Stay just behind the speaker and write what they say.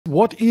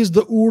What is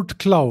the Oort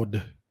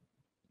cloud?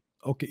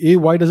 Okay, A,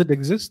 why does it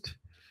exist?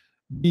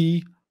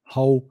 B,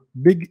 how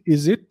big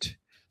is it?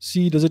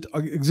 C, does it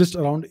exist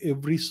around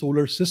every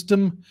solar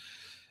system?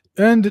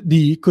 And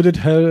D, could it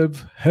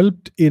have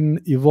helped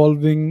in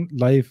evolving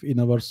life in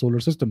our solar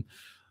system?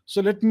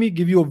 So let me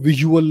give you a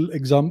visual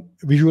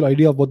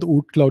idea of what the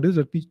Oort cloud is.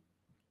 Let me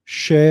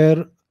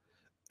share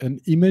an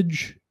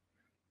image.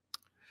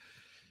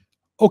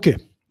 Okay,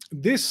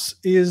 this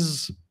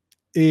is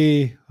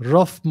a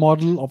rough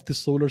model of the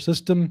solar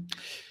system.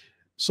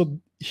 So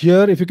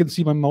here, if you can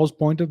see my mouse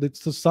pointer,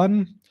 it's the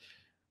sun.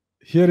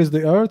 Here is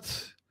the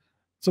Earth.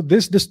 So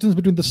this distance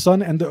between the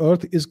sun and the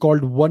Earth is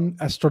called 1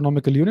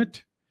 astronomical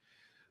unit.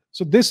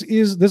 So this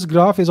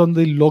graph is on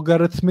the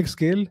logarithmic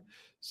scale.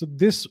 So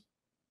this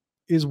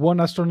is 1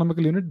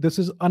 astronomical unit. This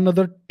is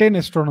another 10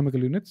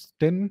 astronomical units.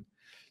 10.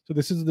 So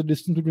this is the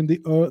distance between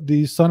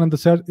the sun and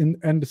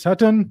the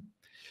Saturn.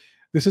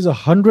 This is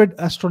 100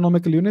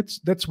 astronomical units.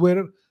 That's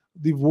where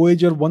the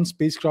Voyager 1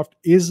 spacecraft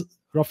is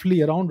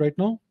roughly around right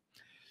now.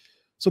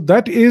 So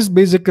that is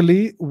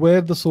basically where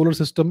the solar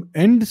system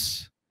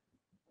ends.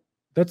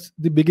 That's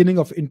the beginning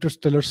of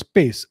interstellar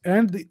space.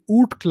 And the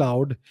Oort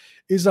cloud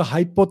is a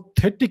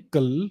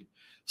hypothetical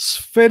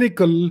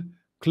spherical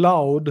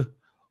cloud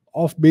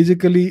of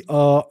basically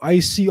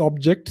icy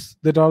objects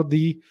that are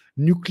the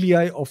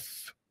nuclei of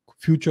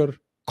future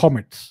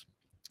comets.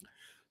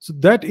 So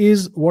that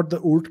is what the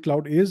Oort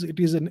cloud is. It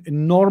is an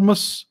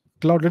enormous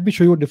cloud. Let me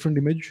show you a different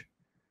image.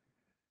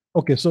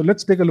 Okay, so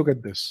let's take a look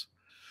at this.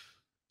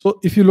 So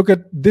if you look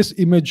at this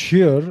image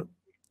here,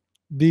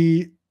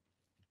 the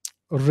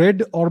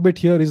red orbit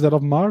here is that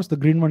of Mars, the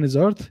green one is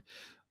Earth.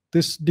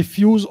 This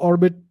diffuse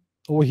orbit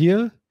over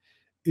here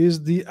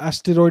is the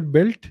asteroid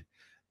belt,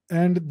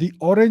 and the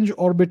orange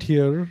orbit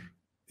here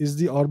is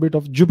the orbit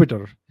of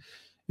Jupiter.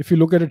 If you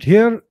look at it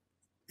here,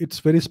 it's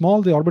very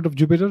small, the orbit of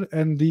Jupiter,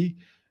 and the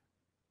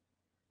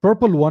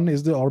purple one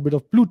is the orbit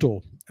of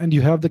Pluto, and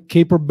you have the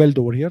Kuiper belt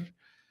over here.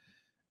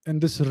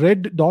 And this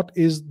red dot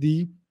is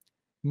the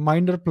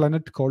minor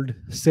planet called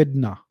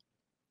Sedna,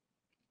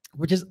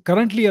 which is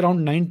currently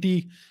around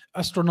 90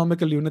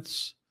 astronomical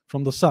units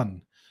from the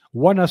sun.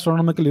 1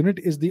 astronomical unit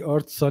is the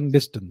Earth-Sun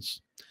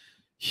distance.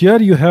 Here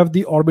you have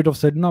the orbit of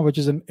Sedna, which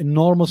is an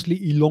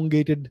enormously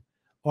elongated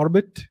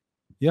orbit.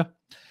 Yeah.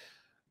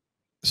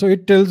 So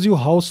it tells you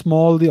how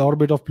small the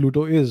orbit of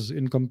Pluto is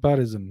in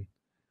comparison.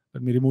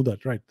 Let me remove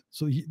that, right?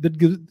 So that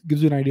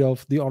gives you an idea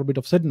of the orbit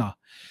of Sedna.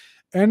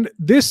 And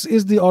this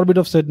is the orbit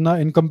of Sedna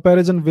in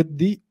comparison with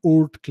the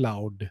Oort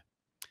cloud.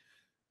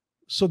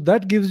 So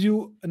that gives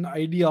you an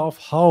idea of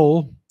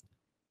how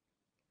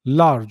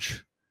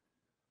large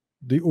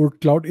the Oort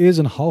cloud is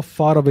and how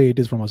far away it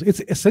is from us.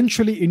 It's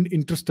essentially in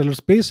interstellar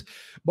space,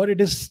 but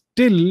it is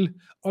still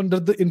under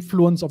the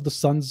influence of the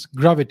sun's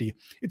gravity.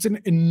 It's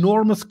an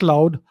enormous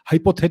cloud,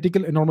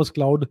 hypothetical enormous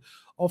cloud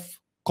of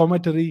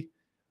cometary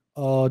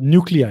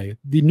nuclei,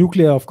 the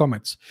nuclei of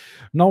comets.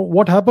 Now,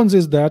 what happens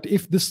is that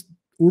if this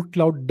Oort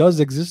cloud does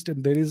exist,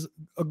 and there is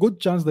a good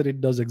chance that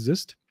it does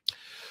exist,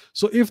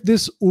 so if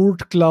this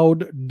Oort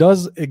cloud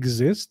does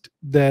exist,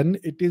 then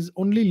it is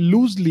only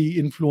loosely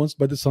influenced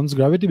by the sun's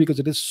gravity because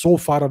it is so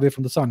far away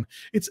from the sun.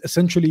 It's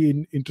essentially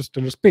in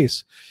interstellar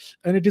space.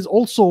 And it is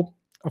also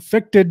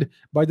affected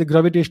by the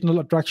gravitational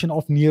attraction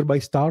of nearby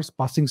stars,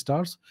 passing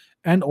stars,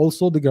 and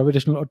also the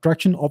gravitational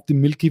attraction of the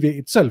Milky Way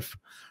itself.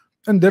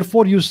 And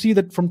therefore, you see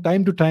that from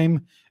time to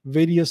time,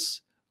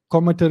 various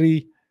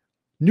cometary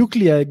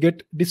nuclei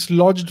get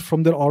dislodged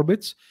from their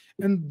orbits,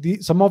 and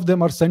some of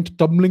them are sent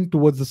tumbling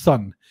towards the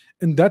sun.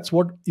 And that's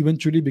what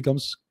eventually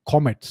becomes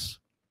comets.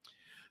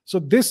 So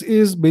this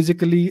is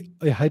basically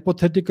a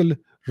hypothetical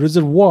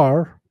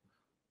reservoir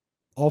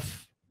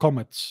of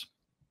comets.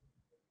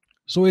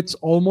 So it's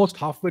almost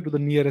halfway to the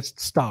nearest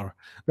star.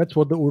 That's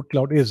what the Oort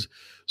cloud is.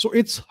 So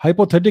it's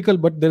hypothetical,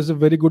 but there's a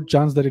very good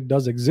chance that it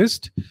does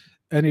exist.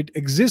 And it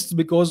exists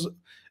because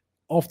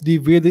of the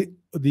way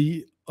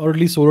the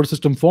early solar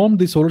system formed.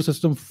 The solar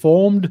system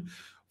formed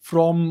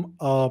from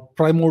a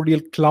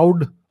primordial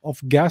cloud of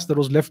gas that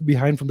was left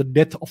behind from the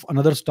death of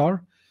another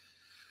star.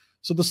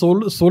 So the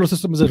solar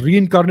system is a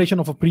reincarnation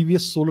of a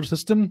previous solar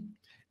system,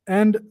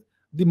 and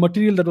the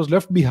material that was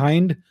left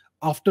behind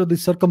after the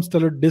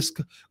circumstellar disk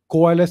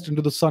coalesced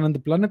into the sun and the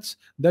planets,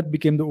 that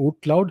became the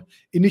Oort cloud.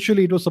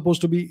 Initially,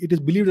 it is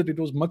believed that it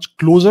was much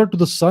closer to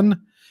the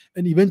sun,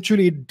 and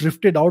eventually it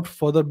drifted out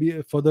further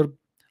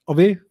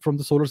away from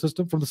the solar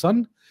system, from the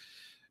sun,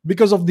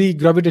 because of the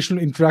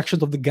gravitational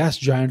interactions of the gas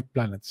giant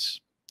planets.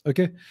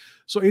 Okay,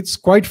 so it's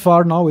quite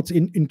far now. It's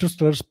in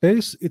interstellar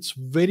space. It's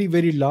very,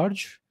 very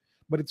large,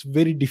 but it's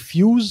very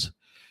diffuse.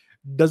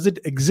 Does it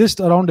exist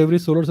around every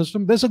solar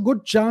system? There's a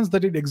good chance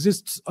that it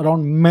exists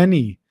around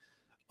many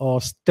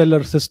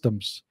stellar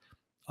systems.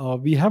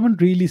 We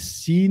haven't really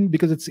seen,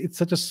 because it's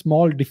such a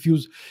small,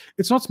 diffuse.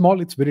 It's not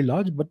small, it's very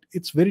large, but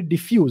it's very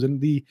diffuse,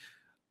 and the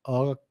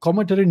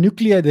cometary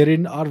nuclei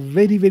therein are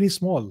very, very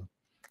small.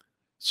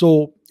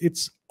 So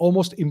it's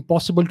almost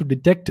impossible to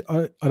detect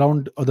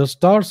around other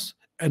stars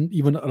and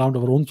even around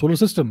our own solar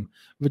system,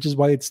 which is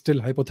why it's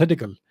still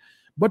hypothetical.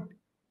 But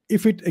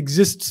if it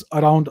exists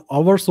around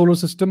our solar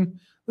system,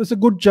 there's a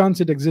good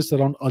chance it exists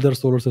around other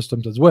solar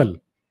systems as well.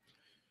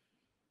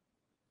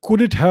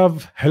 Could it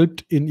have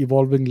helped in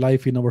evolving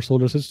life in our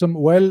solar system?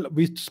 Well,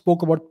 we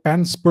spoke about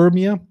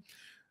panspermia,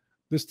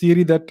 this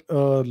theory that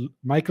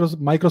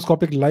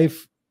microscopic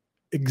life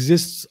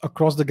exists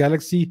across the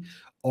galaxy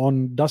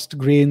on dust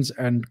grains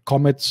and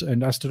comets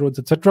and asteroids,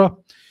 etc.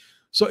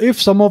 So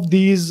if some of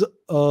these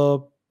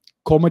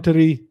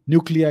cometary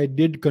nuclei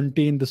did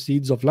contain the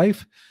seeds of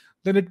life,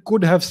 then it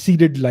could have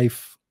seeded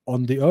life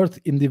on the Earth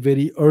in the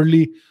very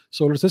early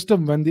solar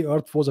system when the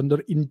Earth was under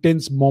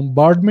intense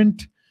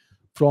bombardment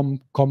from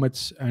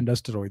comets and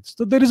asteroids.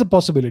 So there is a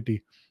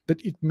possibility that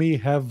it may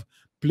have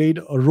played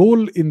a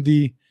role in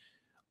the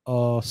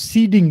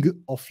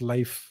seeding of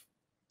life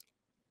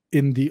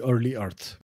in the early Earth.